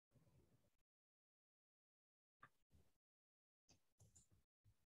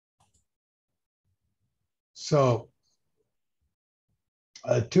So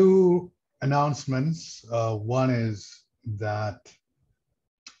two announcements. One is that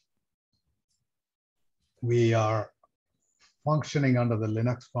we are functioning under the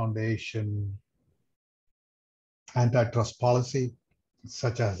Linux Foundation antitrust policy,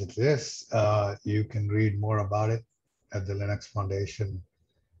 such as it is. You can read more about it at the Linux Foundation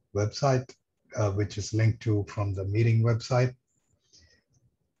website, which is linked to from the meeting website.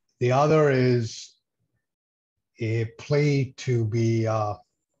 The other is a plea to be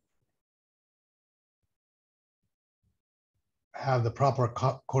have the proper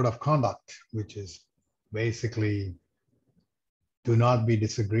code of conduct, which is basically do not be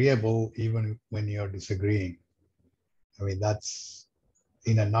disagreeable even when you're disagreeing. I mean, that's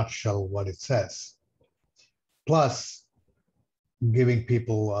in a nutshell what it says. Plus, giving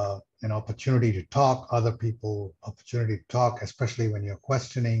people an opportunity to talk, other people opportunity to talk, especially when you're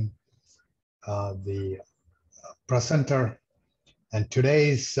questioning the presenter. And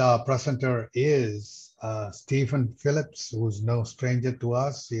today's presenter is Stephen Phillips, who's no stranger to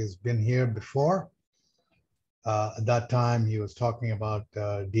us. He has been here before. At that time, he was talking about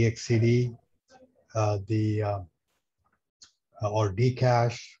DXCD, or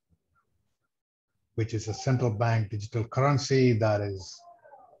Dcash, which is a central bank digital currency that is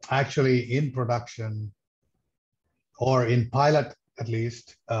actually in production or in pilot, at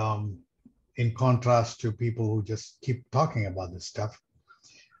least, in contrast to people who just keep talking about this stuff.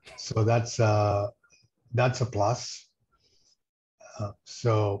 So that's a plus.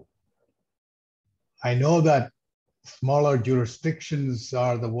 So I know that smaller jurisdictions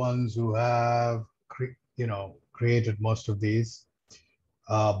are the ones who have, created most of these,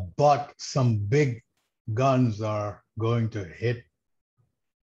 but some big guns are going to hit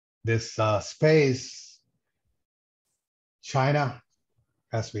this space. China,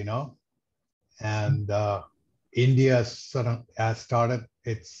 as we know, and India has started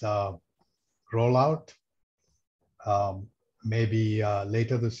its rollout. Maybe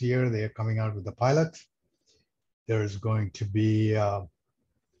later this year, they are coming out with the pilot. There's going to be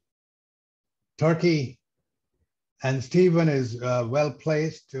Turkey, and Stephen is well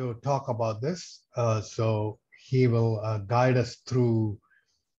placed to talk about this. So he will guide us through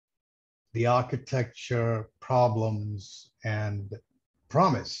the architecture, problems, and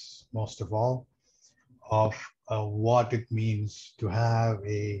promise, most of all, of what it means to have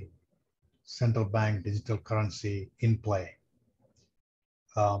a central bank digital currency in play.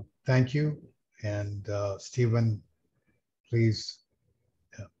 Thank you. And Stephen, please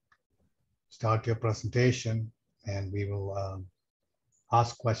start your presentation, and we will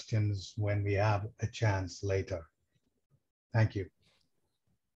ask questions when we have a chance later. Thank you.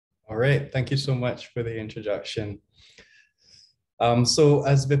 All right, thank you so much for the introduction. So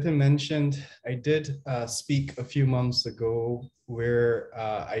as Vipin mentioned, I did speak a few months ago where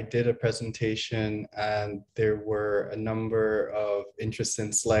I did a presentation, and there were a number of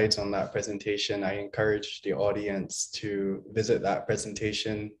interesting slides on that presentation. I encourage the audience to visit that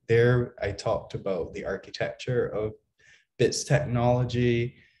presentation. There I talked about the architecture of Bitt's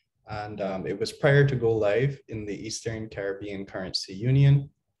technology, and it was prior to go live in the Eastern Caribbean Currency Union.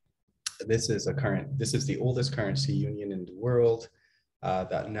 This is the oldest currency union in the world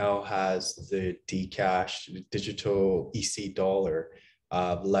that now has the Dcash, the digital EC dollar,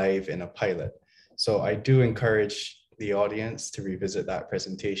 live in a pilot. So I do encourage the audience to revisit that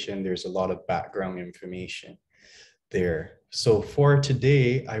presentation. There's a lot of background information there. So for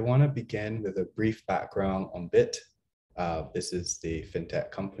today, I want to begin with a brief background on Bitt. This is the fintech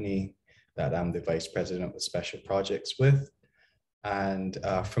company that I'm the vice president of special projects with. And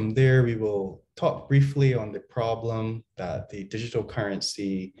from there, we will talk briefly on the problem that the digital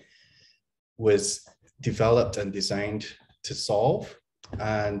currency was developed and designed to solve.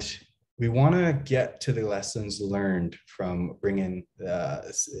 And we want to get to the lessons learned from bringing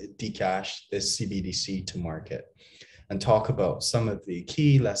Dcash, this CBDC, to market, and talk about some of the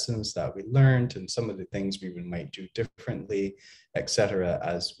key lessons that we learned and some of the things we might do differently, et cetera,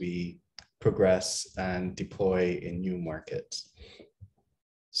 as we progress and deploy in new markets.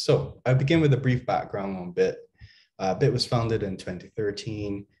 So I begin with a brief background on Bitt. Bitt was founded in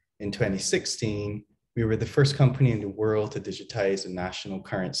 2013. In 2016, we were the first company in the world to digitize a national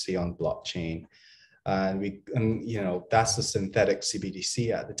currency on blockchain. And that's the synthetic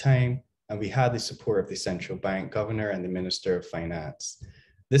CBDC at the time. And we had the support of the central bank governor and the minister of finance.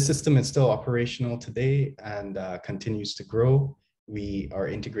 This system is still operational today and continues to grow. We are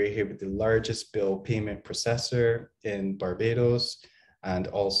integrated with the largest bill payment processor in Barbados, and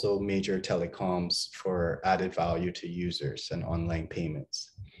also major telecoms for added value to users and online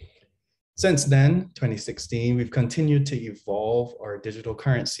payments. Since then, 2016, we've continued to evolve our digital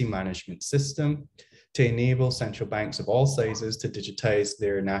currency management system to enable central banks of all sizes to digitize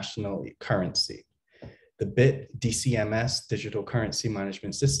their national currency. The Bitt DCMS digital currency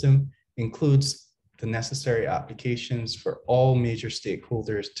management system includes the necessary applications for all major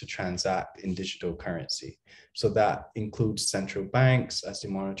stakeholders to transact in digital currency. So that includes central banks as the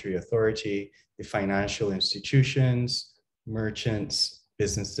monetary authority, the financial institutions, merchants,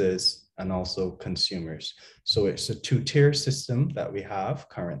 businesses, and also consumers. So it's a two-tier system that we have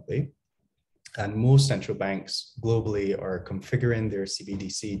currently. And most central banks globally are configuring their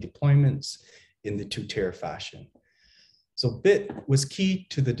CBDC deployments in the two-tier fashion. So Bitt was key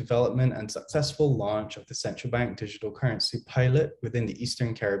to the development and successful launch of the central bank digital currency pilot within the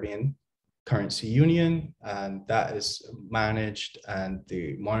Eastern Caribbean Currency Union, and that is managed, and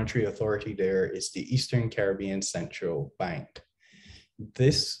the monetary authority there is the Eastern Caribbean Central Bank.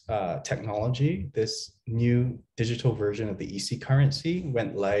 This technology, this new digital version of the EC currency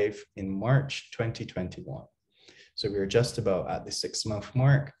went live in March 2021. So we're just about at the 6-month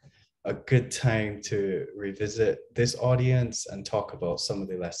mark. A good time to revisit this audience and talk about some of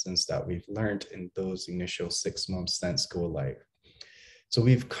the lessons that we've learned in those initial 6 months since go live. So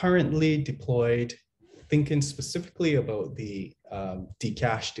we've currently deployed, thinking specifically about the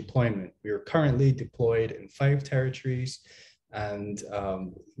Dcash deployment, we are currently deployed in 5 territories, and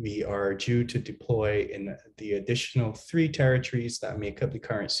we are due to deploy in the additional 3 territories that make up the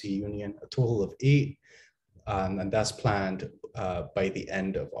currency union, a total of 8, and that's planned by the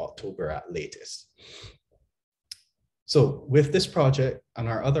end of October at latest. So with this project and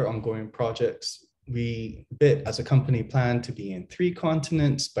our other ongoing projects, we, Bitt as a company, plan to be in 3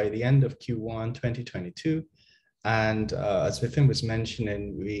 continents by the end of Q1 2022. And as Vipin was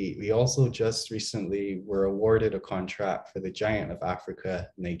mentioning, we also just recently were awarded a contract for the giant of Africa,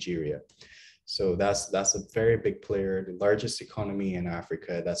 Nigeria. So that's a very big player, the largest economy in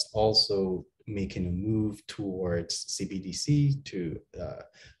Africa, that's also making a move towards CBDC to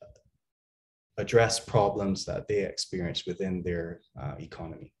address problems that they experience within their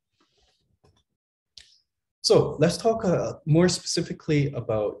economy. So let's talk more specifically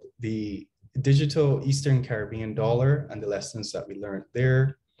about the digital Eastern Caribbean dollar and the lessons that we learned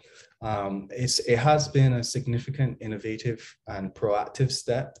there. It has been a significant, innovative, and proactive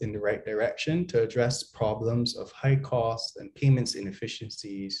step in the right direction to address problems of high cost and payments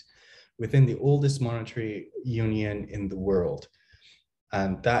inefficiencies within the oldest monetary union in the world.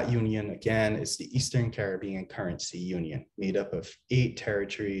 And that union, again, is the Eastern Caribbean Currency Union, made up of 8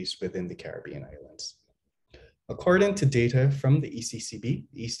 territories within the Caribbean islands. According to data from the ECCB,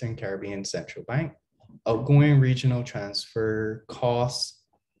 Eastern Caribbean Central Bank, outgoing regional transfers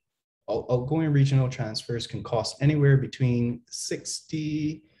can cost anywhere between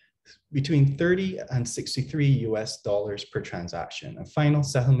 $30 and $63 per transaction. And final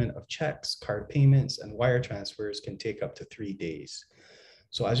settlement of checks, card payments, and wire transfers can take up to 3 days.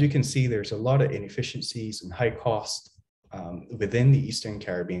 So as you can see, there's a lot of inefficiencies and high cost within the Eastern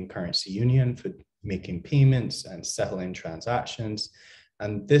Caribbean Currency Union for making payments and settling transactions.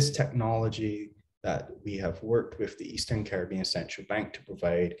 And this technology that we have worked with the Eastern Caribbean Central Bank to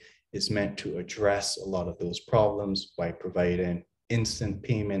provide is meant to address a lot of those problems by providing instant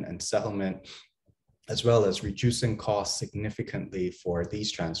payment and settlement, as well as reducing costs significantly for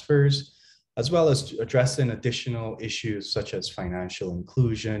these transfers, as well as addressing additional issues such as financial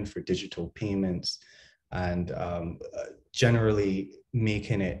inclusion for digital payments, and generally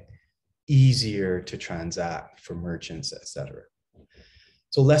making it easier to transact for merchants, etc.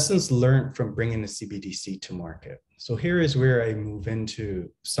 So lessons learned from bringing the CBDC to market. So here is where I move into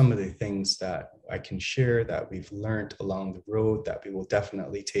some of the things that I can share that we've learned along the road that we will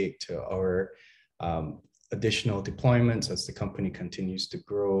definitely take to our additional deployments as the company continues to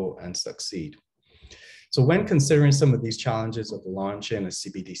grow and succeed. So when considering some of these challenges of launching a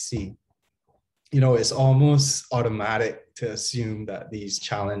CBDC, it's almost automatic to assume that these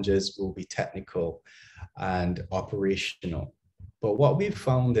challenges will be technical and operational. But what we've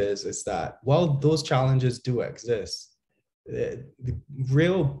found is that while those challenges do exist, the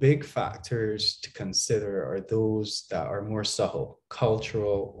real big factors to consider are those that are more subtle,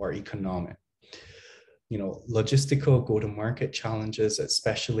 cultural or economic. Logistical go-to-market challenges,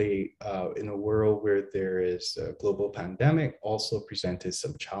 especially in a world where there is a global pandemic, also presented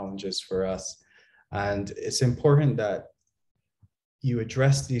some challenges for us. And it's important that you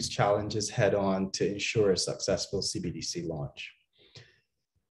address these challenges head on to ensure a successful CBDC launch.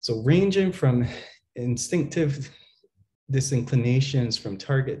 So ranging from instinctive disinclinations from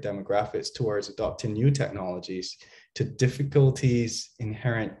target demographics towards adopting new technologies to difficulties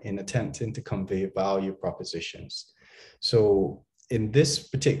inherent in attempting to convey value propositions. So in this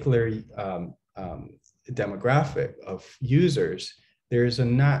particular demographic of users, there is a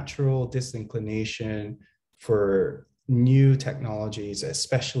natural disinclination for new technologies,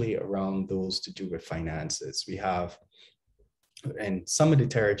 especially around those to do with finances. We have, in some of the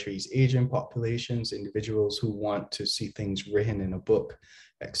territories, aging populations, individuals who want to see things written in a book,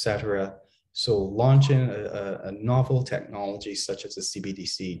 etc. So launching a novel technology such as the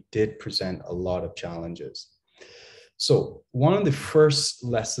CBDC did present a lot of challenges. So one of the first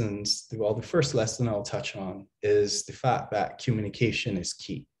lessons, well, the first lesson I'll touch on is the fact that communication is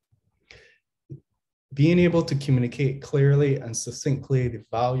key. Being able to communicate clearly and succinctly the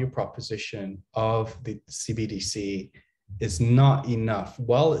value proposition of the CBDC is not enough.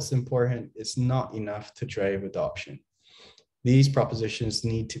 While it's important, it's not enough to drive adoption. These propositions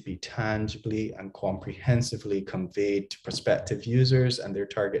need to be tangibly and comprehensively conveyed to prospective users and their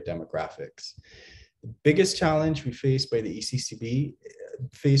target demographics. The biggest challenge we faced by the ECCB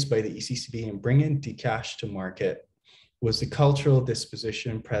in bringing Dcash to market was the cultural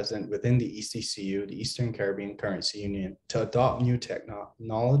disposition present within the ECCU, the Eastern Caribbean Currency Union, to adopt new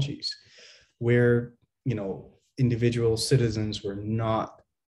technologies where, you know, individual citizens were not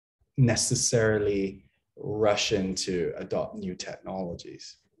necessarily rushing to adopt new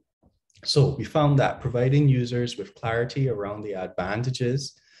technologies. So we found that providing users with clarity around the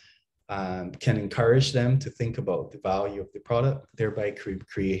advantages can encourage them to think about the value of the product, thereby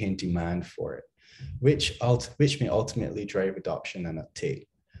creating demand for it, which may ultimately drive adoption and uptake.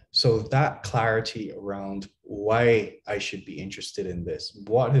 So that clarity around why I should be interested in this,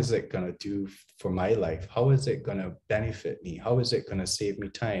 what is it going to do for my life? How is it going to benefit me? How is it going to save me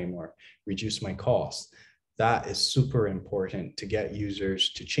time or reduce my costs? That is super important to get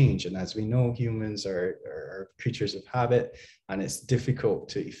users to change. And as we know, humans are creatures of habit, and it's difficult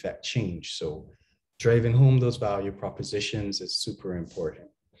to effect change. So driving home those value propositions is super important.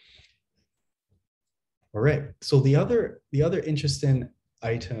 All right, so the other interesting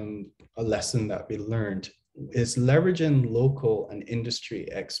item, a lesson that we learned, is leveraging local and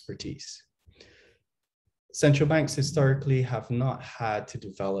industry expertise. Central banks historically have not had to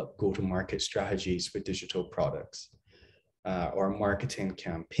develop go-to-market strategies for digital products or marketing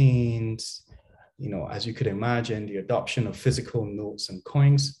campaigns. You know, as you could imagine, the adoption of physical notes and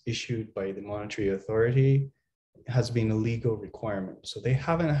coins issued by the Monetary Authority has been a legal requirement. So they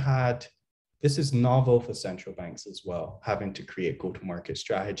haven't had, this is novel for central banks as well, having to create go-to-market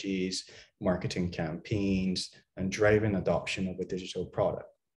strategies, marketing campaigns, and driving adoption of a digital product.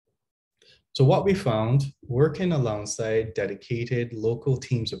 So what we found, working alongside dedicated local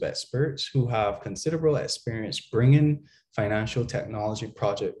teams of experts who have considerable experience bringing financial technology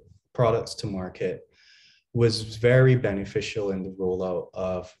products to market, was very beneficial in the rollout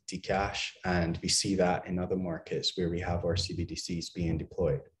of Dcash, and we see that in other markets where we have our CBDCs being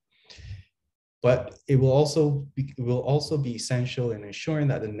deployed. But it will also be essential in ensuring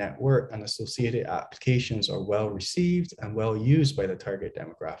that the network and associated applications are well received and well used by the target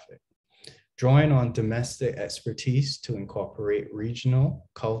demographic. Drawing on domestic expertise to incorporate regional,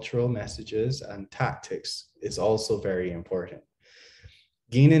 cultural messages and tactics is also very important.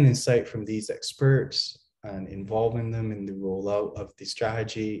 Gaining insight from these experts and involving them in the rollout of the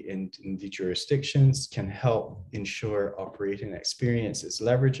strategy in the jurisdictions can help ensure operating experience is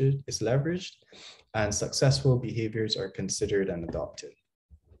leveraged and successful behaviors are considered and adopted.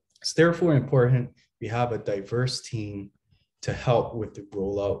 It's therefore important we have a diverse team to help with the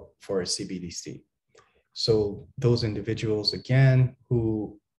rollout for a CBDC. So those individuals, again,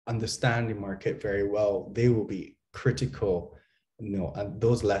 who understand the market very well, they will be critical, you know, and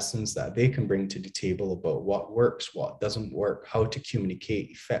those lessons that they can bring to the table about what works, what doesn't work, how to communicate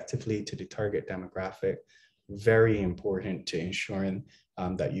effectively to the target demographic, very important to ensuring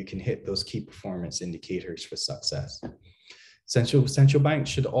that you can hit those key performance indicators for success. Central banks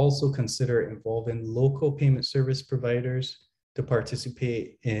should also consider involving local payment service providers to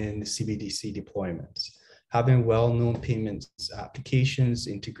participate in CBDC deployments. Having well-known payments applications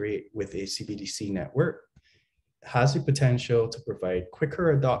integrate with a CBDC network has the potential to provide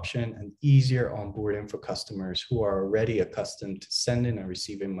quicker adoption and easier onboarding for customers who are already accustomed to sending and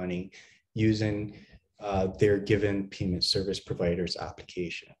receiving money using their given payment service provider's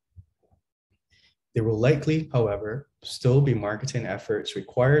application. There will likely, however, still be marketing efforts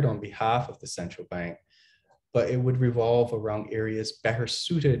required on behalf of the central bank, but it would revolve around areas better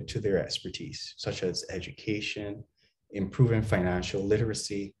suited to their expertise, such as education, improving financial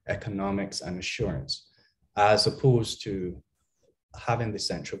literacy, economics, and assurance. as opposed to having the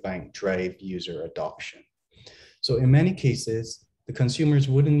central bank drive user adoption. So in many cases, the consumers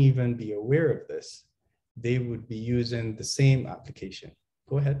wouldn't even be aware of this. They would be using the same application.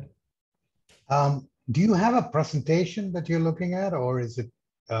 Go ahead. Do you have a presentation that you're looking at, or is it,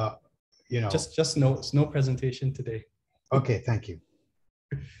 Just notes, no presentation today. Okay, thank you.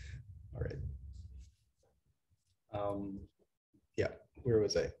 All right. Yeah, where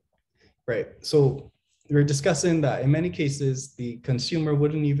was I? Right. So we're discussing that in many cases, the consumer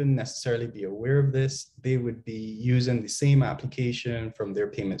wouldn't even necessarily be aware of this. They would be using the same application from their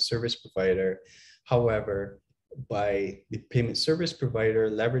payment service provider. However, by the payment service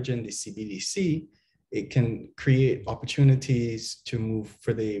provider leveraging the CBDC, it can create opportunities to move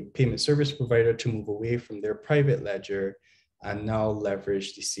for the payment service provider to move away from their private ledger and now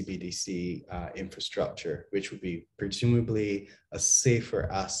leverage the CBDC infrastructure, which would be presumably a safer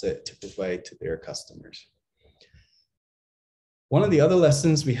asset to provide to their customers. One of the other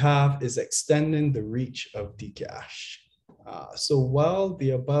lessons we have is extending the reach of Dcash. So while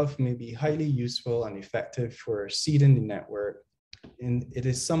the above may be highly useful and effective for seeding the network, it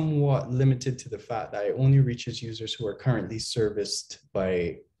is somewhat limited to the fact that it only reaches users who are currently serviced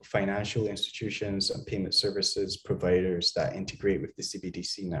by financial institutions and payment services providers that integrate with the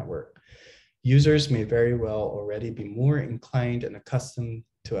CBDC network. Users may very well already be more inclined and accustomed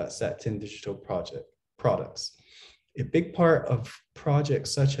to accepting digital products. A big part of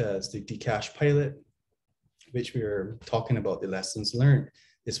projects such as the Dcash pilot, which we are talking about the lessons learned,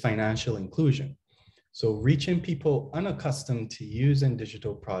 is financial inclusion. So reaching people unaccustomed to using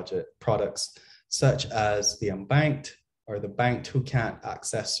digital products, such as the unbanked or the banked who can't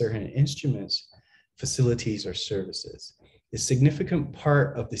access certain instruments, facilities, or services. A significant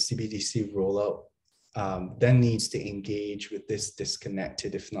part of the CBDC rollout then needs to engage with this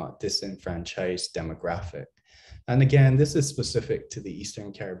disconnected, if not disenfranchised demographic. And again, this is specific to the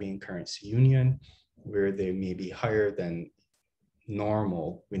Eastern Caribbean Currency Union, where they may be higher than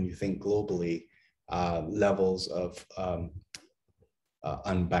normal when you think globally, levels of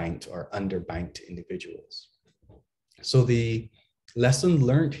unbanked or underbanked individuals. So the lesson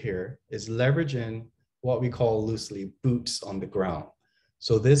learned here is leveraging what we call loosely boots on the ground.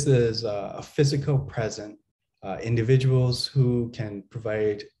 So this is a physical present, individuals who can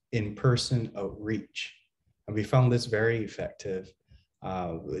provide in-person outreach. And we found this very effective.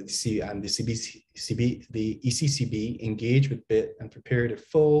 The ECCB engaged with Bitt and prepared a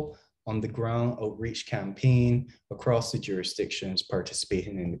full on-the-ground outreach campaign across the jurisdictions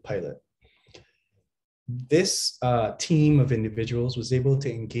participating in the pilot. This team of individuals was able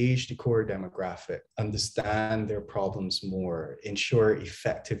to engage the core demographic, understand their problems more, ensure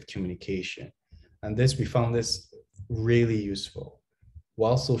effective communication. And we found this really useful.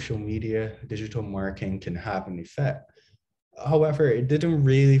 While social media, digital marketing can have an effect, however, it didn't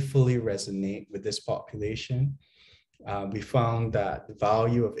really fully resonate with this population. We found that the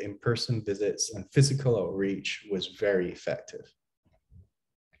value of in-person visits and physical outreach was very effective.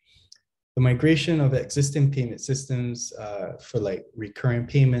 The migration of existing payment systems for like recurring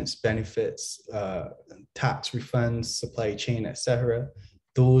payments, benefits, tax refunds, supply chain, etc.,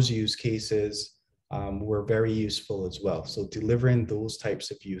 those use cases were very useful as well. So delivering those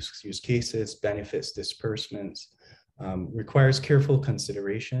types of use cases, benefits, disbursements, requires careful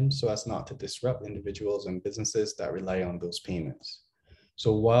consideration so as not to disrupt individuals and businesses that rely on those payments.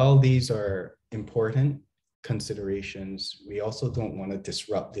 So while these are important considerations, we also don't want to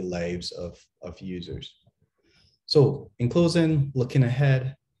disrupt the lives of users. So in closing, looking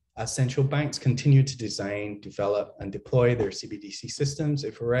ahead, as central banks continue to design, develop, and deploy their CBDC systems, a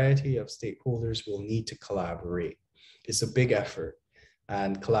variety of stakeholders will need to collaborate. It's a big effort,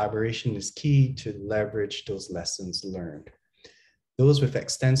 and collaboration is key to leverage those lessons learned. Those with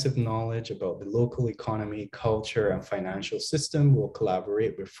extensive knowledge about the local economy, culture, and financial system will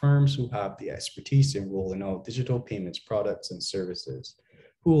collaborate with firms who have the expertise in rolling out digital payments products and services,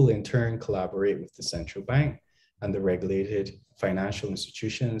 who will in turn collaborate with the central bank and the regulated financial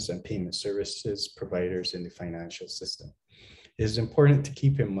institutions and payment services providers in the financial system. It is important to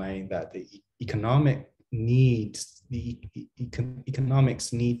keep in mind that the economics need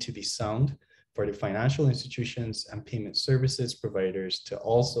to be sound for the financial institutions and payment services providers to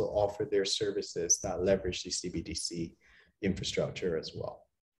also offer their services that leverage the CBDC infrastructure as well.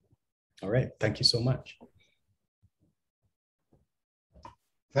 All right, thank you so much.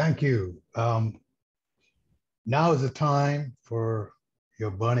 Thank you. Now is the time for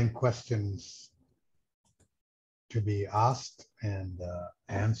your burning questions to be asked and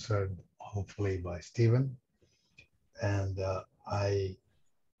answered, hopefully by Stephen. And I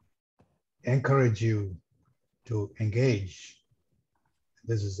encourage you to engage.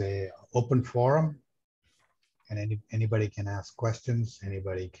 This is a open forum, and anybody can ask questions.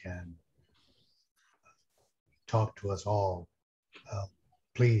 Anybody can talk to us all.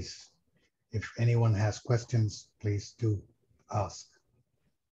 Please, if anyone has questions, please do ask.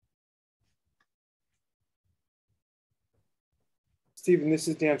 Stephen, this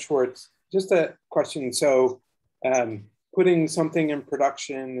is Dan Schwartz. Just a question. So putting something in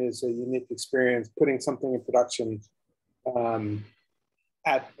production is a unique experience. Putting something in production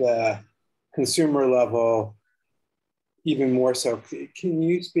at the consumer level, even more so. Can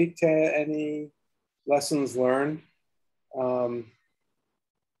you speak to any lessons learned from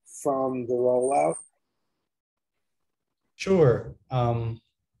the rollout? Sure. I'm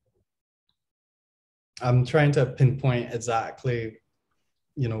trying to pinpoint exactly,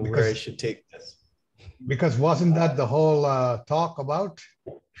 where I should take this. Because wasn't that the whole talk about?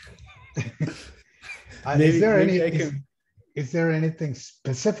 Is there anything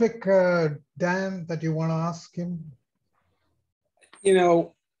specific, Dan, that you want to ask him?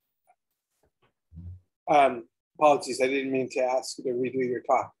 Apologies, I didn't mean to ask you to redo your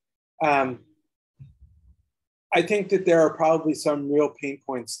talk. I think that there are probably some real pain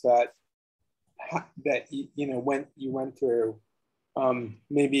points that you went through.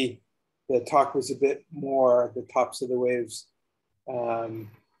 Maybe the talk was a bit more the tops of the waves kind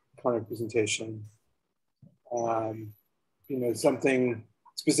of presentation. Something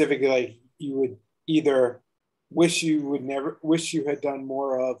specifically like you would either wish you had done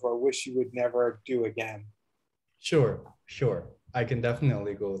more of, or wish you would never do again. Sure. I can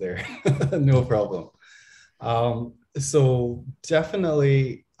definitely go there. No problem. So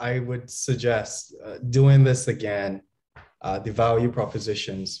definitely, I would suggest doing this again. The value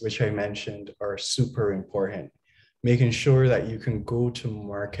propositions, which I mentioned, are super important. Making sure that you can go to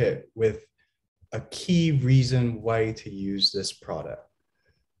market with a key reason why to use this product.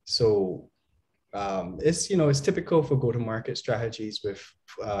 So it's typical for go-to-market strategies with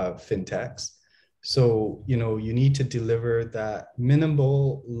fintechs. So you need to deliver that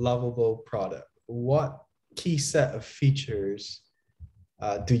minimal, lovable product. What key set of features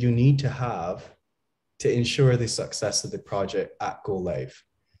do you need to have to ensure the success of the project at go live?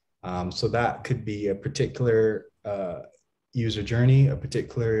 So that could be a particular user journey, a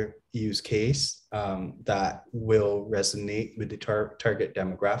particular use case that will resonate with the target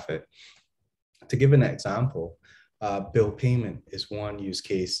demographic. To give an example, bill payment is one use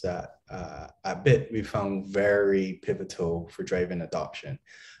case that at Bitt we found very pivotal for driving adoption.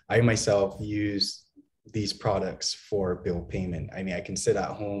 I myself use these products for bill payment. I mean, I can sit at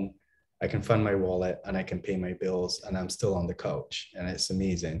home, I can fund my wallet, and I can pay my bills, and I'm still on the couch, and it's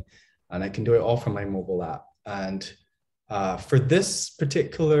amazing. And I can do it all from my mobile app. And for this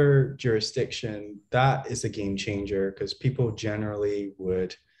particular jurisdiction, that is a game changer, because people generally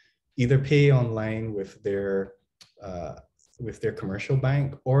would either pay online with their commercial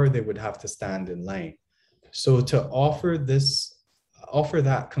bank, or they would have to stand in line. So to offer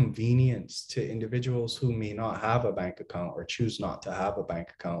that convenience to individuals who may not have a bank account or choose not to have a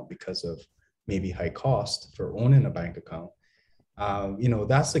bank account because of maybe high cost for owning a bank account,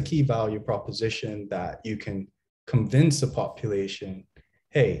 that's a key value proposition that you can convince a population,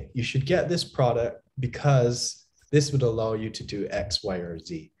 hey, you should get this product because this would allow you to do X, Y, or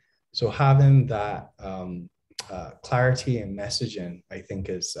Z. So having that clarity and messaging, I think,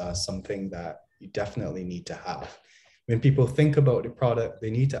 is something that you definitely need to have. When people think about the product, they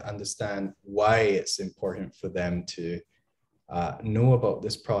need to understand why it's important for them to know about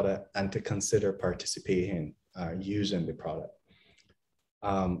this product and to consider participating, using the product.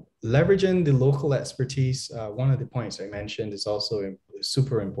 Leveraging the local expertise, one of the points I mentioned is also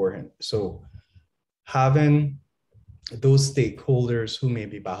super important. So having those stakeholders who may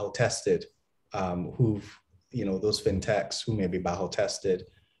be battle tested, those fintechs who may be battle tested,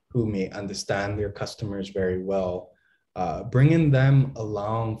 who may understand their customers very well, bringing them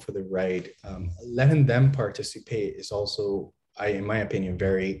along for the ride, letting them participate is also, in my opinion,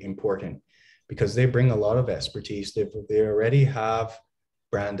 very important, because they bring a lot of expertise. They already have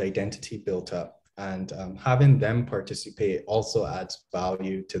brand identity built up, and having them participate also adds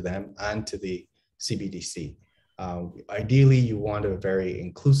value to them and to the CBDC. Ideally, you want a very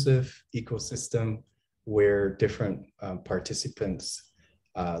inclusive ecosystem where different participants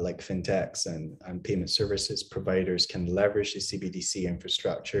like fintechs and payment services providers can leverage the CBDC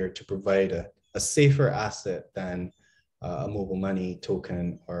infrastructure to provide a safer asset than a mobile money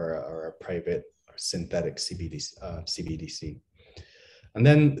token or a private or synthetic CBDC. And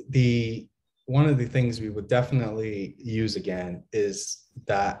then one of the things we would definitely use again is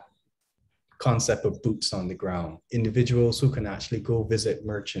that concept of boots on the ground, individuals who can actually go visit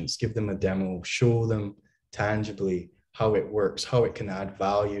merchants, give them a demo, show them tangibly how it works, how it can add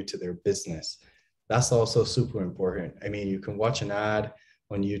value to their business. That's also super important. I mean, you can watch an ad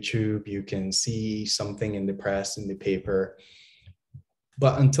on YouTube, you can see something in the press, in the paper,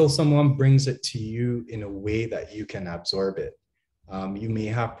 but until someone brings it to you in a way that you can absorb it, you may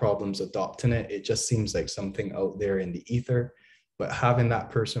have problems adopting it. It just seems like something out there in the ether, but having that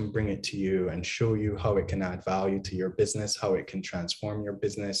person bring it to you and show you how it can add value to your business, how it can transform your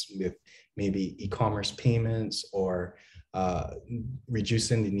business with maybe e-commerce payments or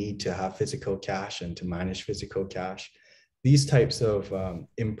reducing the need to have physical cash and to manage physical cash. These types of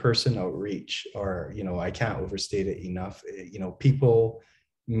in-person outreach are, I can't overstate it enough. People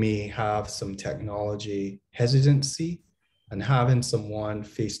may have some technology hesitancy, and having someone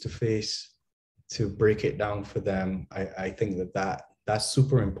face-to-face to break it down for them, I think that's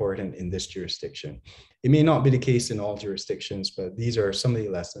super important in this jurisdiction. It may not be the case in all jurisdictions, but these are some of the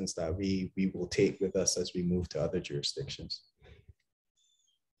lessons that we will take with us as we move to other jurisdictions.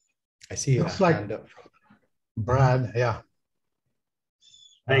 I see a hand up. Brad, yeah.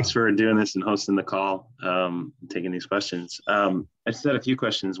 Thanks for doing this and hosting the call, taking these questions. I just had a few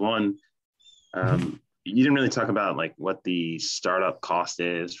questions. One, you didn't really talk about like what the startup cost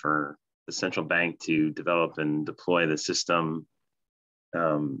is for the central bank to develop and deploy the system.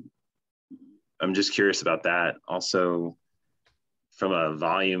 I'm just curious about that. Also, from a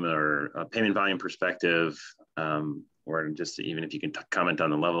volume or a payment volume perspective, or just even if you can comment on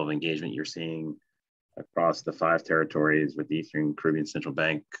the level of engagement you're seeing across the 5 territories with the Eastern Caribbean Central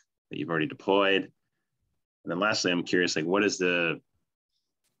Bank that you've already deployed. And then lastly, I'm curious, like what is the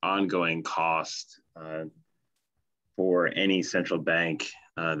ongoing cost for any central bank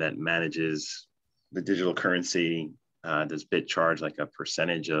that manages the digital currency? Does Bitt charge like a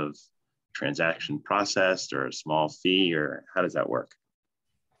percentage of transaction processed or a small fee, or how does that work?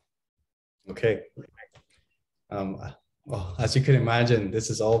 Okay. Well, as you can imagine,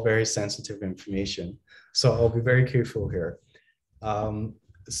 this is all very sensitive information. So I'll be very careful here.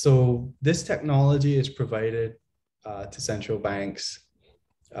 So this technology is provided to central banks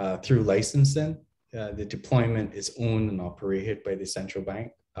through licensing. The deployment is owned and operated by the central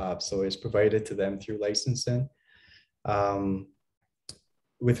bank. So it's provided to them through licensing.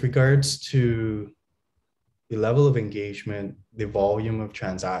 With regards to the level of engagement, the volume of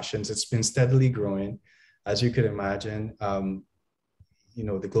transactions, it's been steadily growing. As you could imagine,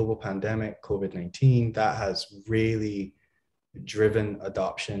 the global pandemic, COVID-19, that has really driven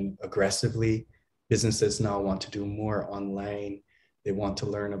adoption aggressively. Businesses now want to do more online. They want to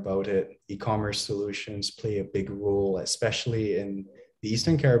learn about it. E-commerce solutions play a big role, especially in the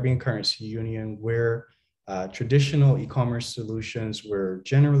Eastern Caribbean Currency Union, where traditional e-commerce solutions were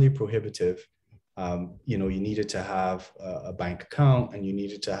generally prohibitive. You needed to have a bank account and you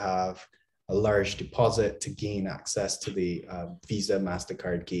needed to have a large deposit to gain access to the Visa,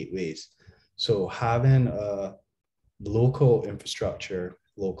 MasterCard gateways. So having a local infrastructure,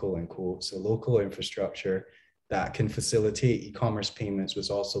 local in quotes, a local infrastructure that can facilitate e-commerce payments was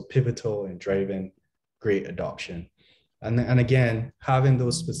also pivotal in driving great adoption. And again, having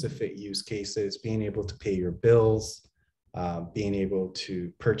those specific use cases, being able to pay your bills, being able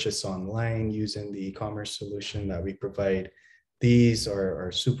to purchase online using the e-commerce solution that we provide, these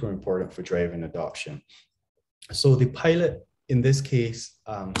are super important for driving adoption. So the pilot in this case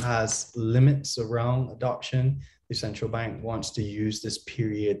has limits around adoption. The central bank wants to use this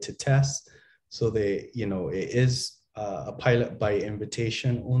period to test. So it is a pilot by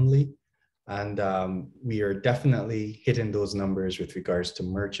invitation only. And we are definitely hitting those numbers with regards to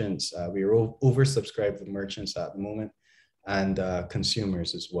merchants. We are oversubscribed with merchants at the moment and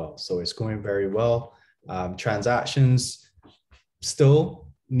consumers as well. So it's going very well. Transactions still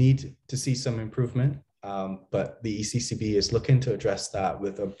need to see some improvement, but the ECCB is looking to address that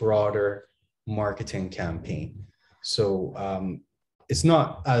with a broader marketing campaign. So it's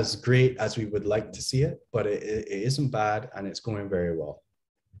not as great as we would like to see it, but it isn't bad and it's going very well.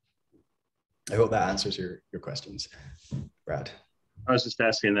 I hope that answers your questions, Brad. I was just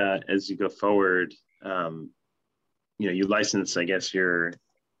asking that as you go forward, you license, I guess, your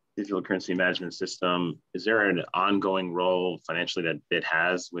digital currency management system. Is there an ongoing role financially that Bitt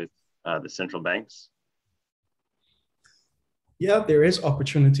has with the central banks? Yeah, there is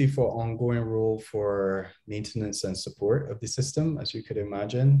opportunity for ongoing role for maintenance and support of the system, as you could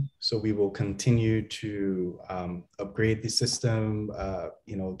imagine. So we will continue to upgrade the system,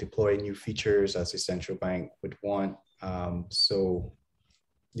 deploy new features as the central bank would want. So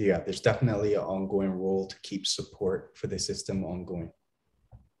yeah, there's definitely an ongoing role to keep support for the system ongoing.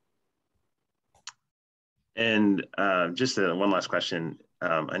 And just one last question.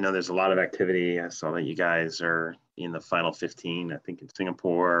 I know there's a lot of activity. I saw that you guys are in the final 15, I think, in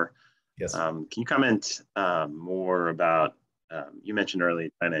Singapore. Yes. Can you comment more about, you mentioned earlier,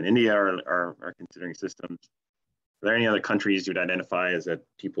 China and India are considering systems. Are there any other countries you'd identify as that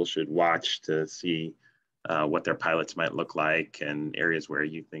people should watch to see what their pilots might look like and areas where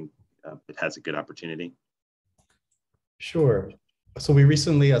you think it has a good opportunity? Sure. So we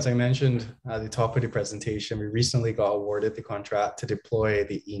recently, as I mentioned at the top of the presentation, we recently got awarded the contract to deploy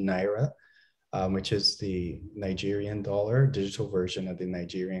the e-Naira, which is the Nigerian dollar, digital version of the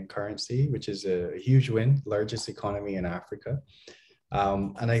Nigerian currency, which is a huge win, largest economy in Africa.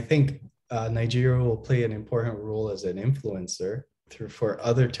 And I think Nigeria will play an important role as an influencer for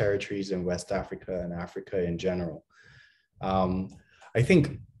other territories in West Africa and Africa in general. I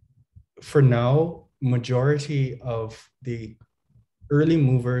think for now, majority of the early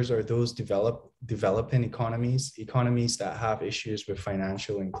movers are those developing economies that have issues with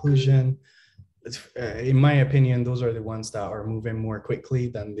financial inclusion. In my opinion, those are the ones that are moving more quickly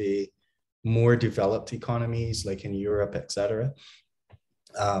than the more developed economies like in Europe, etc.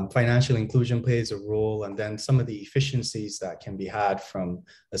 Financial inclusion plays a role, and then some of the efficiencies that can be had from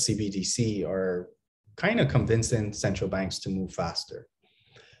a CBDC are kind of convincing central banks to move faster.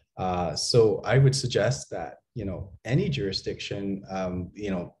 So I would suggest that, any jurisdiction,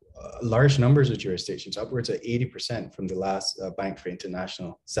 large numbers of jurisdictions, upwards of 80% from the last Bank for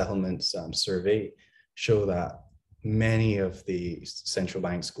International Settlements survey, show that many of the central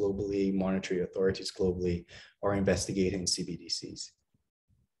banks globally, monetary authorities globally, are investigating CBDCs.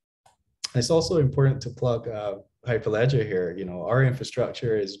 It's also important to plug Hyperledger here. Our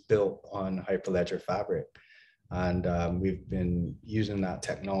infrastructure is built on Hyperledger Fabric. And we've been using that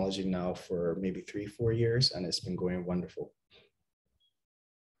technology now for maybe 3-4 years, and it's been going wonderful.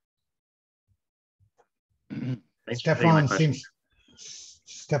 Stefan seems.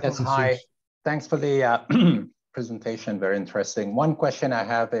 Yes, hi. Thanks for the presentation. Very interesting. One question I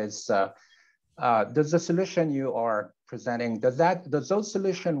have is, does the solution you are presenting, does those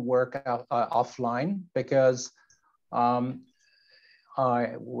solutions work offline? Because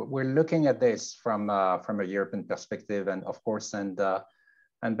we're looking at this from a European perspective, and of course,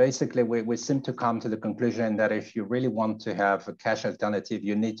 and basically we seem to come to the conclusion that if you really want to have a cash alternative,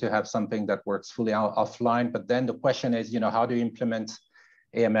 you need to have something that works fully offline. But then the question is, how do you implement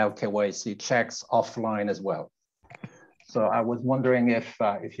AML KYC checks offline as well? So I was wondering if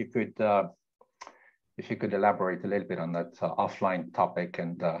you could elaborate a little bit on that offline topic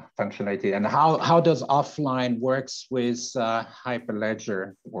and functionality, and how does offline works with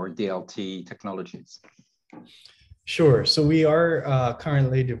Hyperledger or DLT technologies? Sure. So we are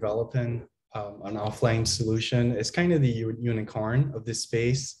currently developing an offline solution. It's kind of the unicorn of this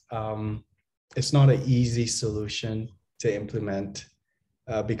space. It's not an easy solution to implement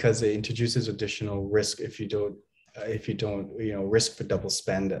because it introduces additional risk if you don't, risk for double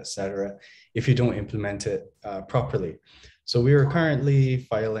spend, etc., if you don't implement it properly. So we are currently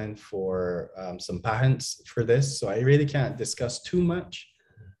filing for some patents for this. So I really can't discuss too much.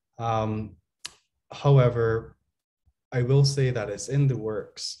 However, I will say that it's in the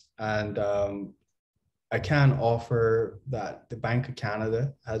works, and I can offer that the Bank of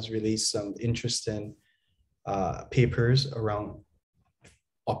Canada has released some interesting papers around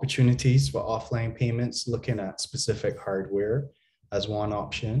opportunities for offline payments, looking at specific hardware as one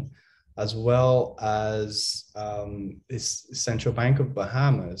option, as well as this Central Bank of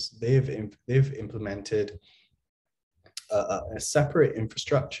Bahamas. They've implemented a separate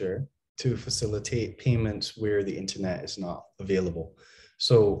infrastructure to facilitate payments where the internet is not available.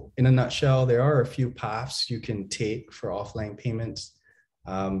 So in a nutshell, there are a few paths you can take for offline payments.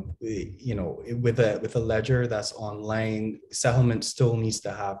 With a ledger that's online, settlement still needs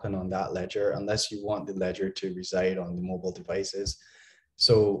to happen on that ledger unless you want the ledger to reside on the mobile devices.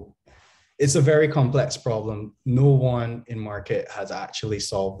 So it's a very complex problem. No one in market has actually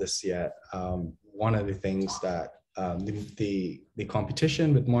solved this yet. One of the things that the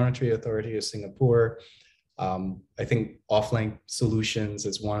competition with Monetary Authority of Singapore, I think offline solutions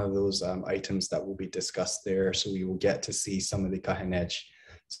is one of those items that will be discussed there. So we will get to see some of the cutting edge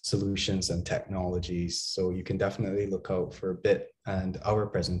solutions and technologies. So you can definitely look out for Bitt and our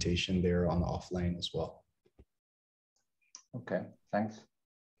presentation there on offline as well. Okay, thanks.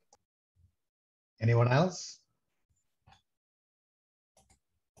 Anyone else?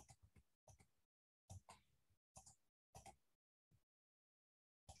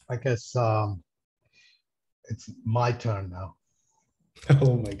 I guess it's my turn now.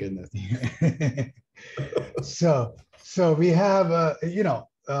 Oh my goodness. So we have,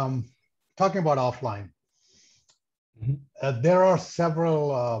 talking about offline, There are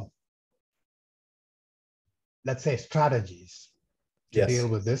several, let's say, strategies to deal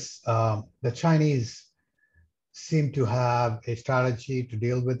with this. The Chinese seem to have a strategy to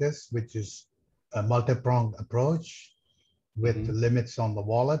deal with this, which is a multi-pronged approach with limits on the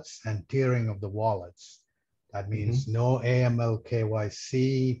wallets and tiering of the wallets. That means no AML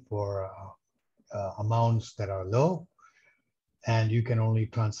KYC for amounts that are low, and you can only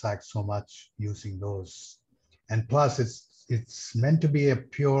transact so much using those. And plus, it's meant to be a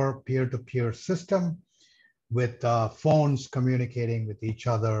pure peer-to-peer system with phones communicating with each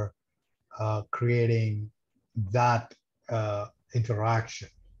other, creating that interaction.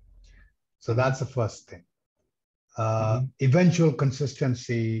 So that's the first thing. Eventual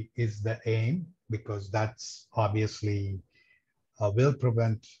consistency is the aim, because that's obviously will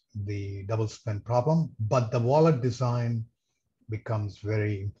prevent the double spend problem, but the wallet design becomes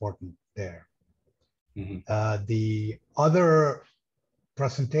very important there. The other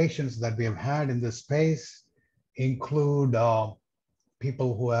presentations that we have had in this space include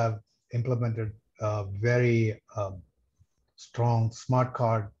people who have implemented very strong smart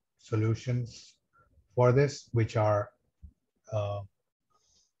card solutions for this, which are,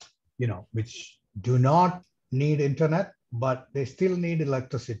 which do not need internet, but they still need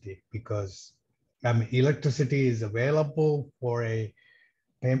electricity, because electricity is available for a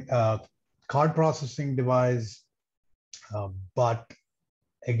card processing device, but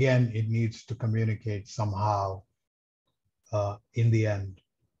again, it needs to communicate somehow in the end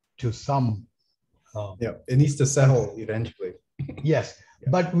to some. It needs to settle eventually. Yes,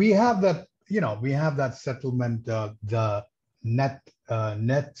 but we have that. We have that settlement, the net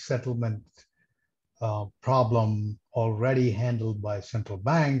settlement problem already handled by central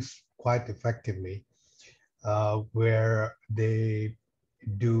banks quite effectively, where they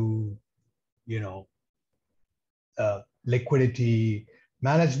do, liquidity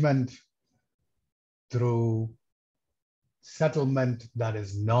management through settlement that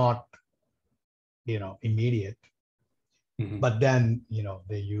is not, immediate, but then,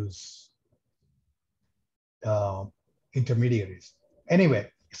 they use intermediaries. Anyway,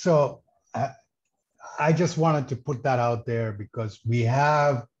 so I just wanted to put that out there, because we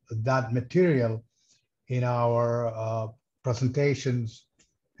have that material in our presentations,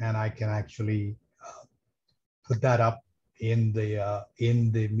 and I can actually put that up in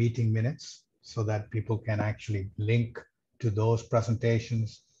the meeting minutes, so that people can actually link to those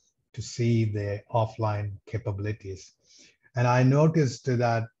presentations to see the offline capabilities. And I noticed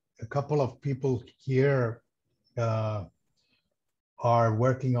that a couple of people here are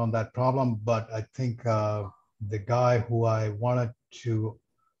working on that problem, but I think the guy who I wanted to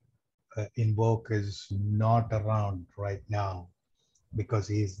invoke is not around right now, because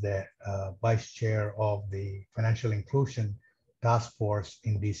he's the vice chair of the Financial Inclusion Task Force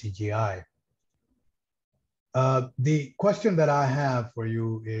in DCGI. The question that I have for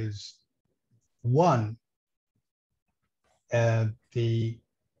you is, one, the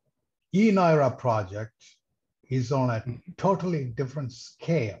eNaira project is on a totally different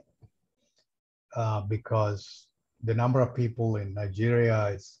scale, because the number of people in Nigeria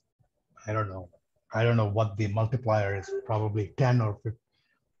is, I don't know what the multiplier is, probably 10 or 50,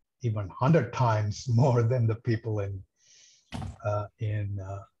 even 100 times more than the people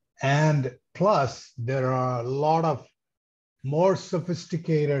and plus there are a lot of more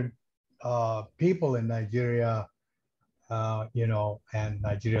sophisticated people in Nigeria, and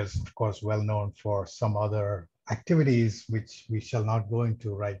Nigeria is of course well known for some other activities which we shall not go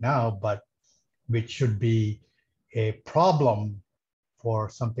into right now, but which should be a problem for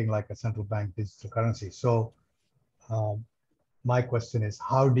something like a central bank digital currency. So my question is,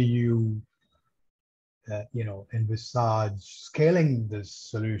 how do you, envisage scaling this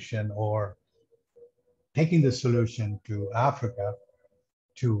solution, or taking the solution to Africa,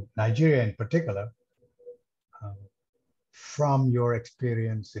 to Nigeria in particular, from your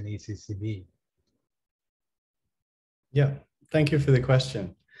experience in ECCB? Yeah, thank you for the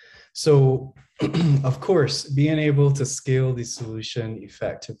question. So, of course, being able to scale the solution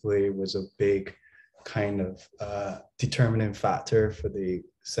effectively was a big kind of determining factor for the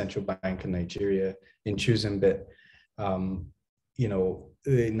central bank in Nigeria in choosing Bitt.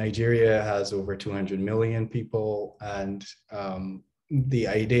 Nigeria has over 200 million people, and the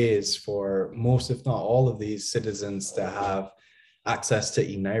idea is for most, if not all, of these citizens to have access to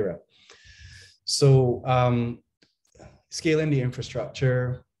eNaira. So scaling the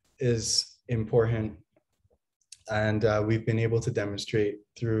infrastructure is important. And we've been able to demonstrate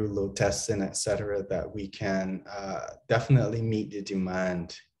through load testing, et cetera, that we can definitely meet the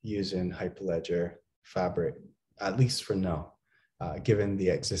demand using Hyperledger Fabric at least for now, given the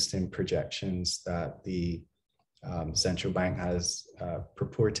existing projections that the central bank has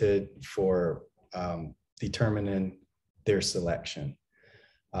purported for determining their selection.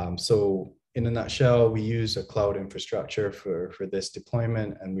 So in a nutshell, we use a cloud infrastructure for this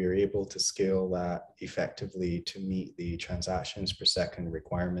deployment, and we were able to scale that effectively to meet the transactions per second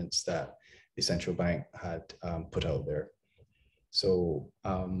requirements that the central bank had put out there. So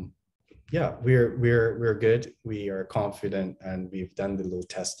yeah, we're good. We are confident, and we've done the load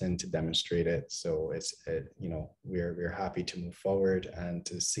testing to demonstrate it. So you know, we're happy to move forward and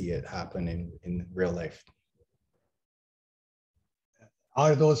to see it happen in real life.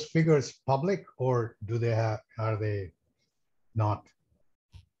 Are those figures public, or are they not?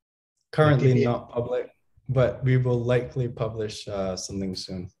 Currently not public, but we will likely publish something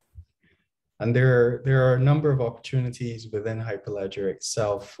soon. And there are a number of opportunities within Hyperledger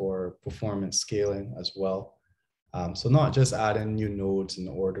itself for performance scaling as well. So not just adding new nodes and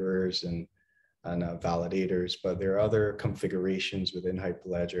orderers and validators, but there are other configurations within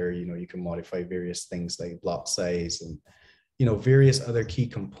Hyperledger. You know, you can modify various things like block size and, you know, various other key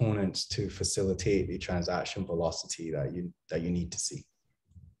components to facilitate the transaction velocity that you need to see.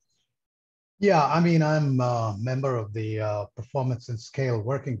 Yeah, I mean, I'm a member of the performance and scale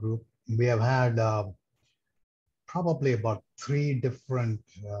working group. We have had probably about 3 different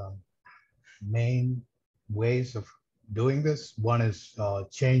main ways of doing this. One is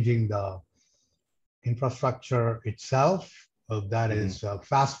changing the infrastructure itself. That is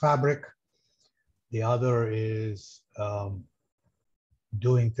fast fabric. The other is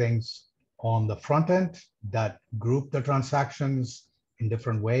doing things on the front end that group the transactions in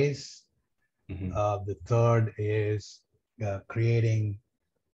different ways. The third is creating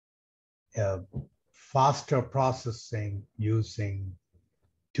faster processing using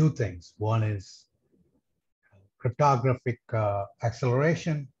 2 things. One is cryptographic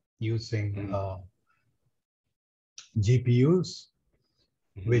acceleration using GPUs,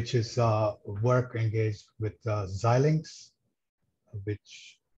 which is work engaged with Xilinx,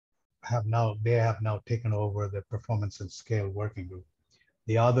 which they have now taken over the performance and scale working group.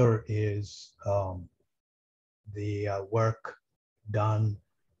 The other is the work done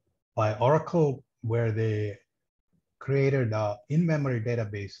by Oracle, where they created in-memory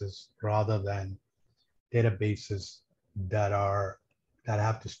databases rather than databases that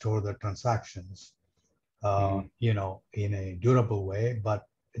have to store the transactions, you know, in a durable way, but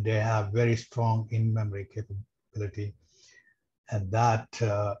they have very strong in-memory capability, and that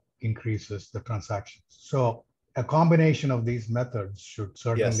increases the transactions. So a combination of these methods should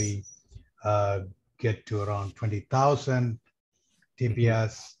certainly get to around 20,000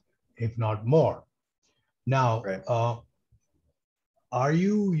 TPS, if not more. Now, are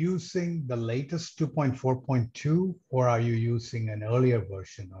you using the latest 2.4.2, or are you using an earlier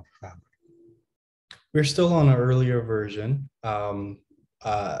version of Fabric? We're still on an earlier version.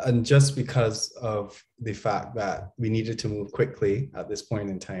 And just because of the fact that we needed to move quickly at this point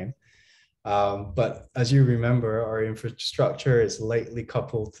in time. But as you remember, our infrastructure is lightly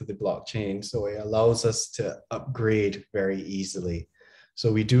coupled to the blockchain, so it allows us to upgrade very easily.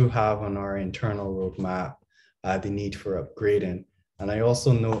 So we do have on our internal roadmap the need for upgrading. And I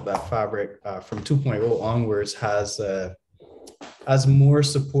also note that Fabric from 2.0 onwards has more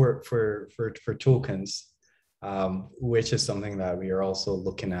support for tokens, which is something that we are also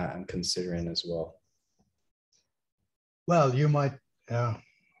looking at and considering as well. Well, you might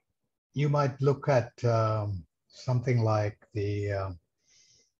look at something like the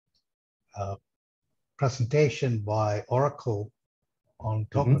presentation by Oracle on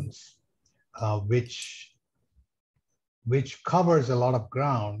tokens, which covers a lot of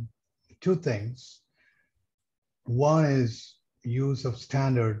ground. 2 things. One is use of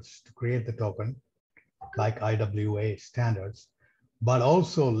standards to create the token, like IWA standards, but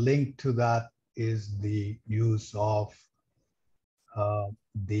also linked to that is the use of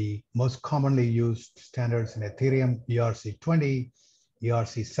the most commonly used standards in Ethereum, ERC20,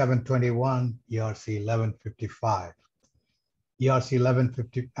 ERC721, ERC1155.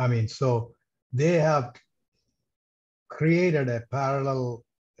 ERC1150, I mean, so they have created a parallel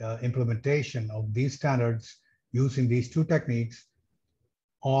implementation of these standards using these 2 techniques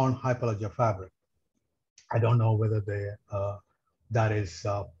on Hyperledger Fabric. I don't know whether that is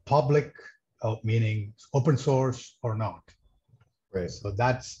public, meaning open source, or not. Right. So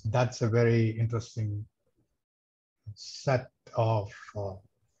that's a very interesting set of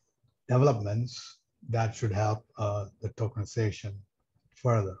developments that should help the tokenization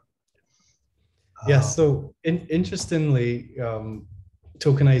further. Yeah, so interestingly,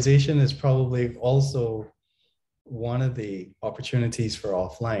 tokenization is probably also one of the opportunities for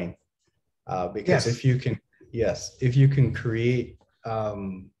offline, because Yes. if you can create,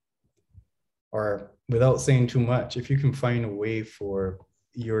 or without saying too much, if you can find a way for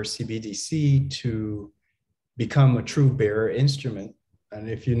your CBDC to become a true bearer instrument, and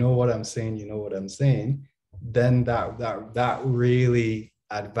if you know what I'm saying, you know what I'm saying, then that really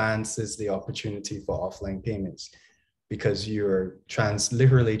advances the opportunity for offline payments, because you're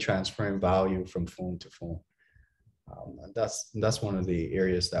literally transferring value from phone to phone. And that's one of the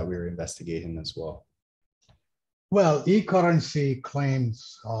areas that we're investigating as well. Well, eCurrency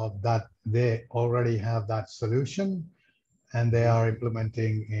claims that they already have that solution, and they are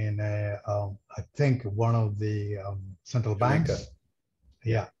implementing in I think one of the central banks.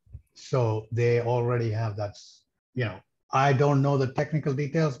 Yeah, so they already have that. You know, I don't know the technical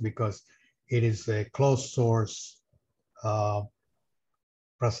details because it is a closed source.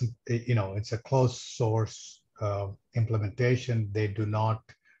 It's a closed source implementation. They do not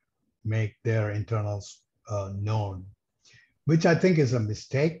make their internals known, which I think is a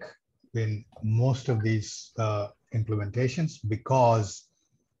mistake in most of these implementations, because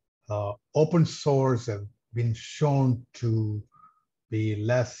open source have been shown to be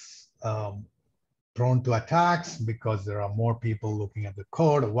less prone to attacks because there are more people looking at the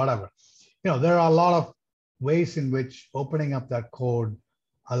code or whatever. You know, there are a lot of ways in which opening up that code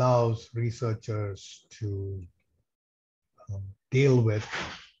allows researchers to deal with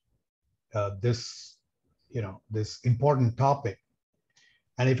this important topic.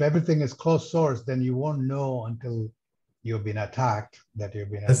 And if everything is closed source, then you won't know until you've been attacked that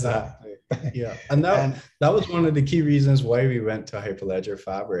you've been attacked. Exactly. Yeah. And that was one of the key reasons why we went to Hyperledger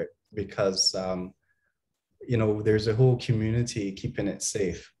Fabric, because there's a whole community keeping it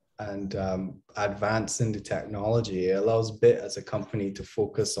safe and advancing the technology. It allows Bitt as a company to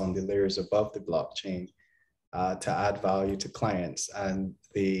focus on the layers above the blockchain to add value to clients, and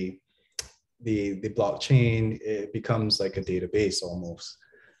the blockchain, it becomes like a database almost.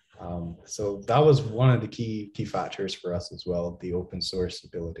 So that was one of the key factors for us as well, the open source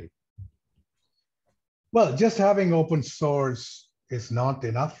ability. Well, just having open source is not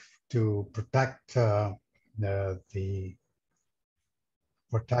enough to protect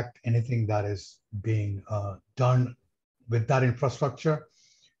protect anything that is being done with that infrastructure.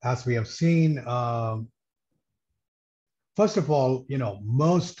 As we have seen, first of all,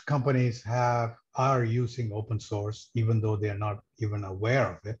 most companies are using open source, even though they're not even aware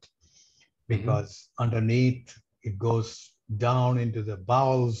of it, because underneath it goes down into the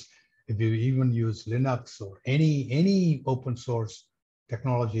bowels. If you even use Linux or any open source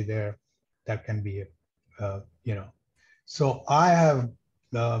technology there, that can be, So I have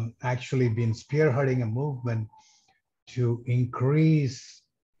actually been spearheading a movement to increase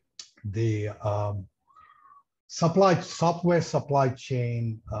the software supply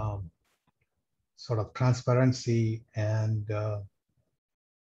chain sort of transparency, and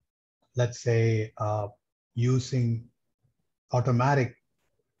let's say using automatic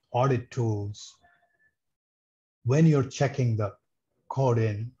audit tools when you're checking the code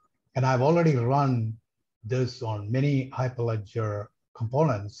in. And I've already run this on many Hyperledger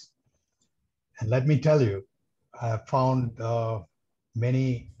components. And let me tell you, I found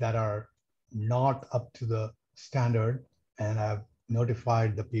many that are not up to the standard, and I've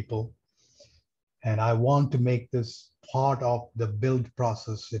notified the people. And I want to make this part of the build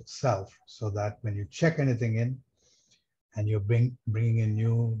process itself, so that when you check anything in and you're bringing in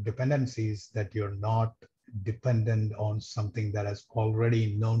new dependencies, that you're not dependent on something that is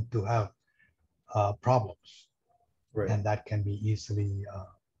already known to have problems. Right. And that can be easily,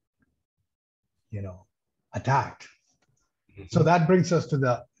 attacked. So that brings us to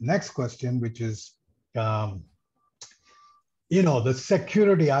the next question, which is, the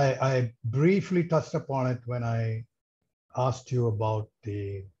security. I briefly touched upon it when I asked you about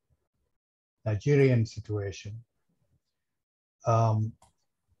the Nigerian situation.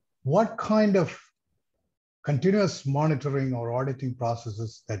 What kind of continuous monitoring or auditing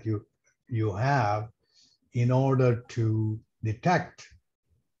processes that you have in order to detect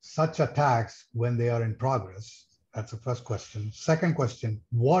such attacks when they are in progress? That's the first question. Second question,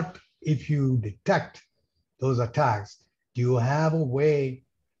 what if you detect those attacks? Do you have a way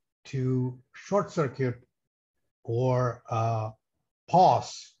to short circuit or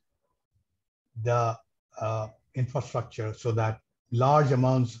pause the infrastructure so that large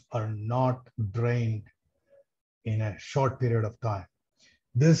amounts are not drained in a short period of time?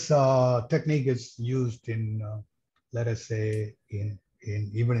 This technique is used in, let us say,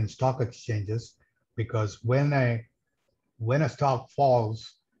 even in stock exchanges, because when a stock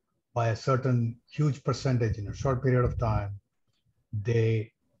falls, by a certain huge percentage in a short period of time,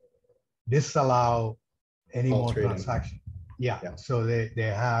 they disallow any All more trading. transaction. Yeah. Yeah. So they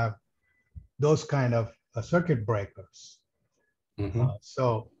have those kind of circuit breakers. Mm-hmm.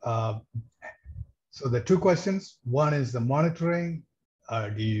 So the two questions, one is the monitoring,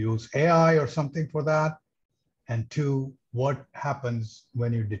 do you use AI or something for that? And two, what happens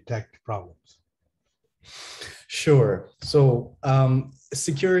when you detect problems? Sure. So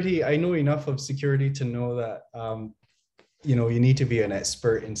security, I know enough of security to know that, you know, you need to be an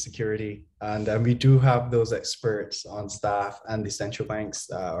expert in security. And we do have those experts on staff, and the central banks,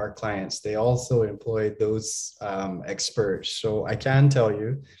 our clients, they also employ those experts. So I can tell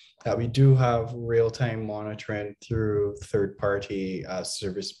you that we do have real-time monitoring through third-party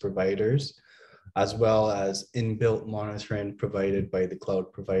service providers, as well as inbuilt monitoring provided by the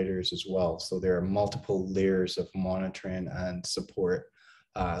cloud providers as well. So there are multiple layers of monitoring and support,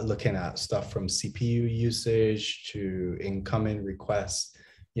 looking at stuff from CPU usage to incoming requests,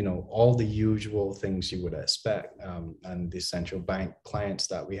 you know, all the usual things you would expect. And the central bank clients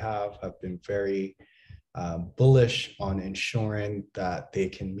that we have been very bullish on ensuring that they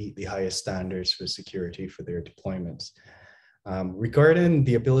can meet the highest standards for security for their deployments. Regarding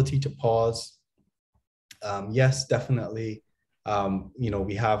the ability to pause, yes, definitely. You know,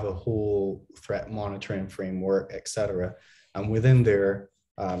 we have a whole threat monitoring framework, et cetera. And within there,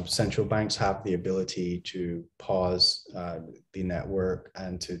 central banks have the ability to pause the network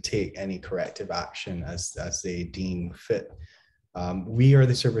and to take any corrective action as they deem fit. We are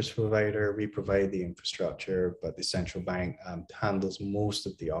the service provider, we provide the infrastructure, but the central bank handles most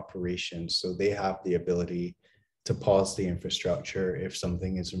of the operations. So they have the ability to pause the infrastructure if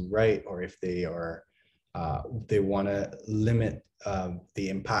something isn't right, or if they are they want to limit the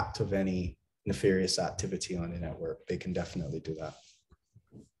impact of any nefarious activity on the network. They can definitely do that.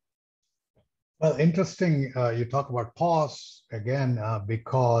 Well, interesting. You talk about pause again,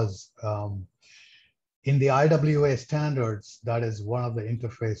 because in the IWA standards, that is one of the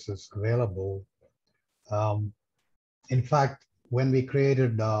interfaces available. In fact, when we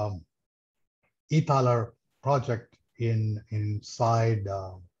created eThaler project inside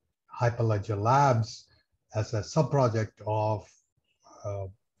Hyperledger Labs as a sub-project of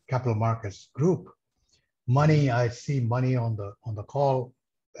Capital Markets Group, Money, I see Money on the call.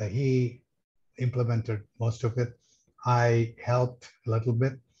 He implemented most of it. I helped a little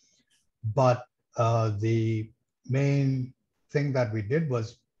bit, but the main thing that we did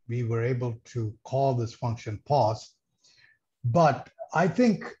was we were able to call this function pause. But I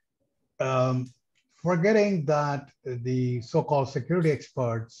think forgetting that the so-called security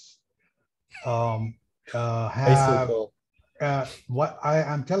experts have, what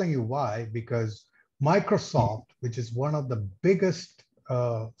I'm telling you why, because Microsoft, which is one of the biggest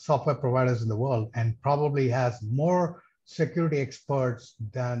software providers in the world and probably has more security experts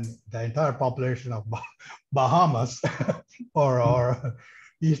than the entire population of Bahamas or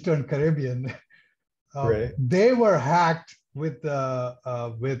Eastern Caribbean. Right. They were hacked with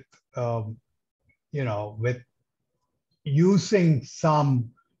using some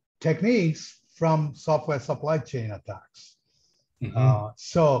techniques from software supply chain attacks. Mm-hmm.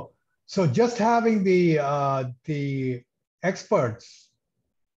 So just having the experts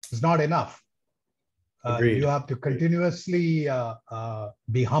is not enough. You have to continuously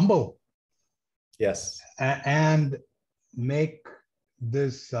be humble. Yes. And make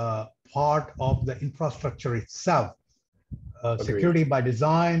this part of the infrastructure itself. Security by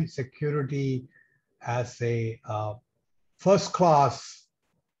design, security as a first-class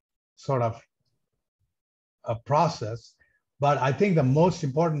sort of a process. But I think the most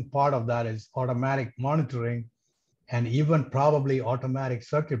important part of that is automatic monitoring and even probably automatic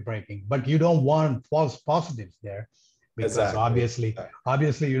circuit breaking. But you don't want false positives there, because obviously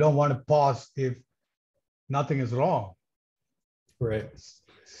you don't want to pause if nothing is wrong. Right.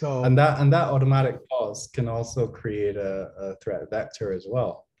 So and that automatic pause can also create a threat vector as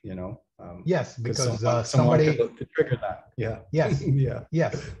well, you know. Yes, because someone could look to trigger that. Yeah. Yes. Yeah.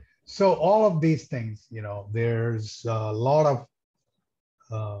 Yes. So all of these things, you know, there's a lot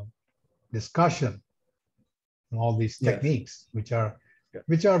of discussion on all these techniques, which are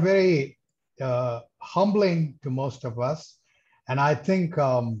very humbling to most of us. And I think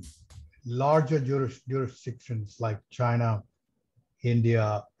larger jurisdictions like China,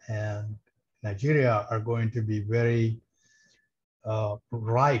 India, and Nigeria are going to be very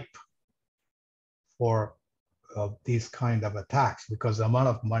ripe for these kind of attacks, because the amount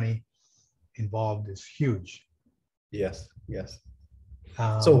of money involved is huge. Yes, yes.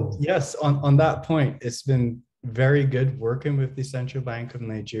 So yes, on that point, it's been very good working with the Central Bank of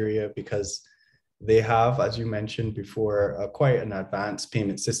Nigeria because they have, as you mentioned before, quite an advanced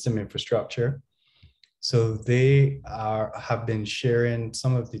payment system infrastructure. So they have been sharing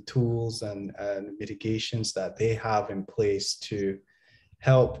some of the tools and mitigations that they have in place to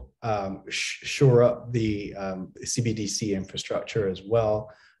help shore up the CBDC infrastructure as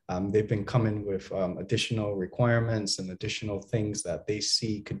well. They've been coming with additional requirements and additional things that they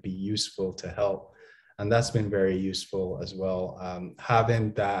see could be useful to help. And that's been very useful as well.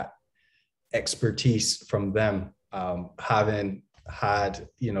 Having that expertise from them, having had,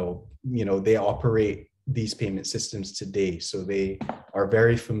 they operate these payment systems today. So they are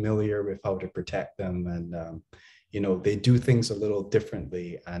very familiar with how to protect them, and they do things a little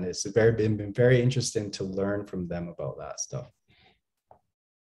differently. And it's been very interesting to learn from them about that stuff.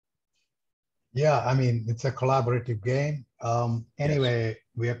 Yeah, I mean, it's a collaborative game. Anyway, yes.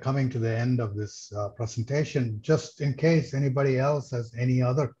 We are coming to the end of this presentation. Just in case anybody else has any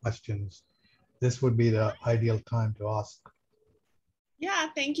other questions, this would be the ideal time to ask. Yeah,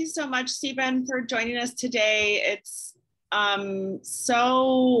 thank you so much, Stephen, for joining us today. It's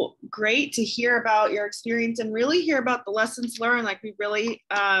so great to hear about your experience and really hear about the lessons learned. Like we really,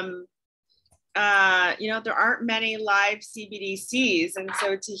 there aren't many live CBDCs. And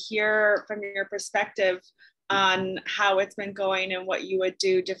so to hear from your perspective on how it's been going and what you would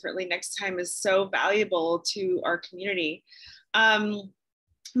do differently next time is so valuable to our community.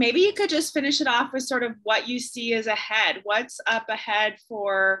 Maybe you could just finish it off with sort of what you see as ahead. What's up ahead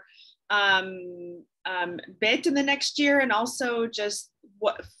for Bitt in the next year, and also just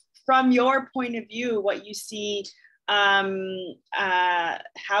what, from your point of view, what you see, how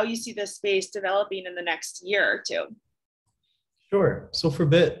you see the space developing in the next year or two. Sure. So for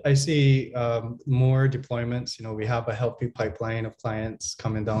Bitt, I see more deployments. We have a healthy pipeline of clients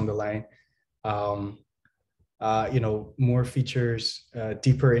coming down the line. More features,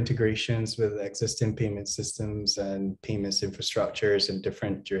 deeper integrations with existing payment systems and payments infrastructures in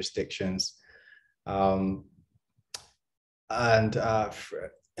different jurisdictions. The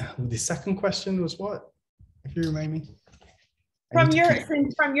second question was what? If you remind me. From your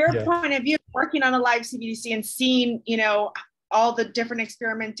point of view, working on a live CBDC and seeing, all the different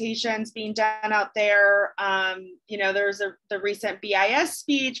experimentations being done out there. There's the recent BIS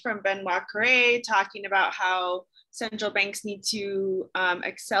speech from Benoit Cœuré talking about how central banks need to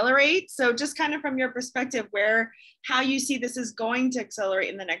accelerate. So just kind of from your perspective, how you see this is going to accelerate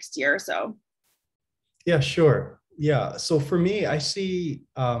in the next year or so. Yeah, sure. Yeah, so for me, I see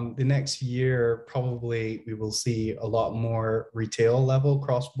the next year, probably we will see a lot more retail level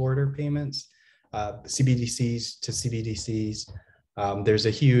cross-border payments. CBDCs to CBDCs. There's a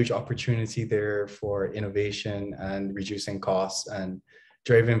huge opportunity there for innovation and reducing costs and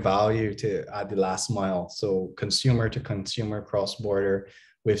driving value at the last mile. So consumer to consumer cross-border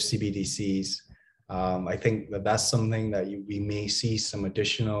with CBDCs. I think that's something that we may see some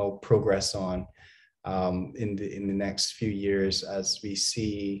additional progress on in the next few years as we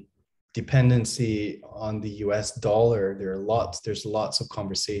see dependency on the US dollar. There's lots of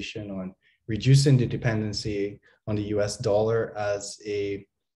conversation on reducing the dependency on the US dollar as a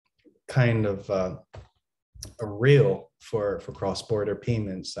kind of a rail for cross-border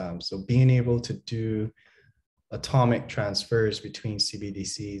payments. So being able to do atomic transfers between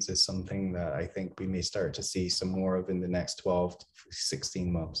CBDCs is something that I think we may start to see some more of in the next 12 to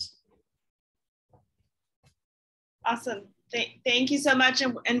 16 months. Awesome. Thank you so much.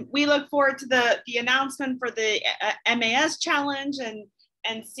 And we look forward to the announcement for the MAS challenge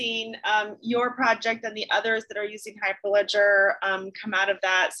and seeing your project and the others that are using Hyperledger come out of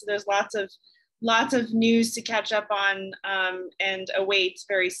that. So there's lots of news to catch up on and await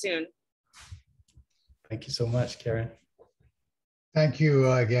very soon. Thank you so much, Karen. Thank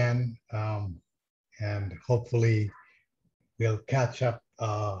you again. And hopefully we'll catch up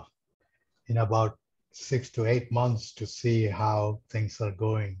in about 6 to 8 months to see how things are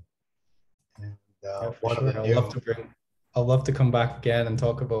going. And what sure. I'd love to come back again and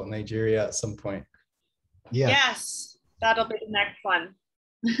talk about Nigeria at some point. Yes, that'll be the next one.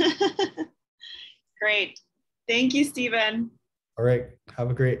 Great. Thank you, Stephen. All right.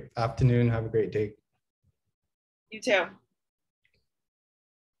 Have a great afternoon. Have a great day. You too.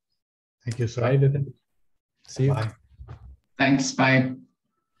 Thank you, sir. Bye, Vivian. See you. Bye. Thanks. Bye.